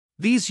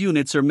These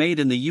units are made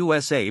in the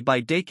USA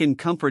by Daikin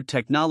Comfort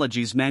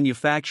Technologies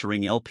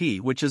Manufacturing LP,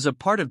 which is a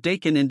part of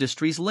Daikin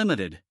Industries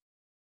Limited.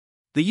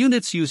 The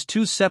units use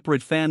two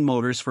separate fan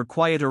motors for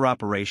quieter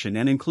operation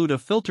and include a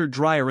filter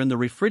dryer in the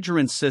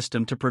refrigerant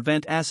system to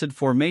prevent acid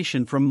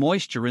formation from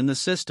moisture in the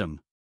system.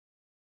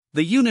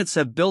 The units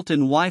have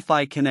built-in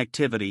Wi-Fi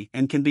connectivity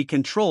and can be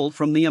controlled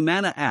from the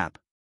Amana app.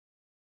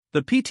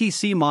 The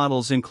PTC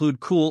models include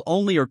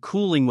cool-only or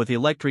cooling with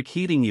electric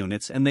heating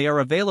units, and they are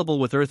available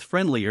with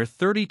earth-friendly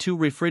R32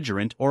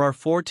 refrigerant or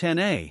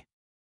R410A.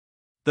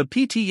 The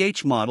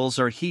PTH models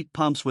are heat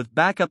pumps with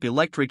backup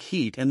electric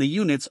heat, and the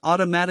units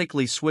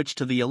automatically switch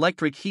to the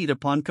electric heat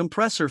upon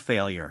compressor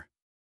failure.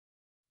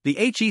 The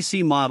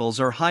HEC models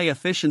are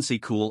high-efficiency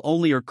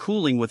cool-only or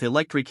cooling with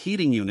electric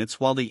heating units,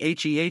 while the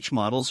HEH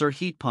models are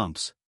heat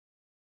pumps.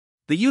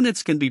 The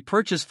units can be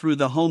purchased through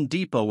the Home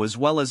Depot as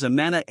well as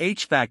Amana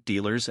HVAC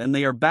dealers, and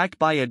they are backed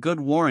by a good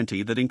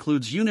warranty that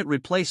includes unit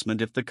replacement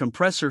if the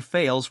compressor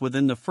fails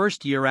within the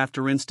first year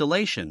after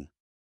installation.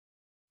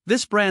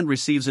 This brand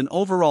receives an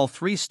overall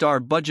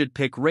 3-star budget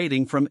pick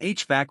rating from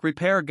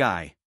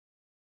HvacRepairGuy.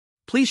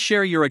 Please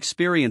share your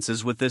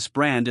experiences with this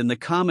brand in the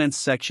comments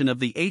section of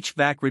the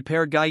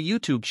HvacRepairGuy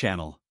YouTube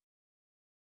channel.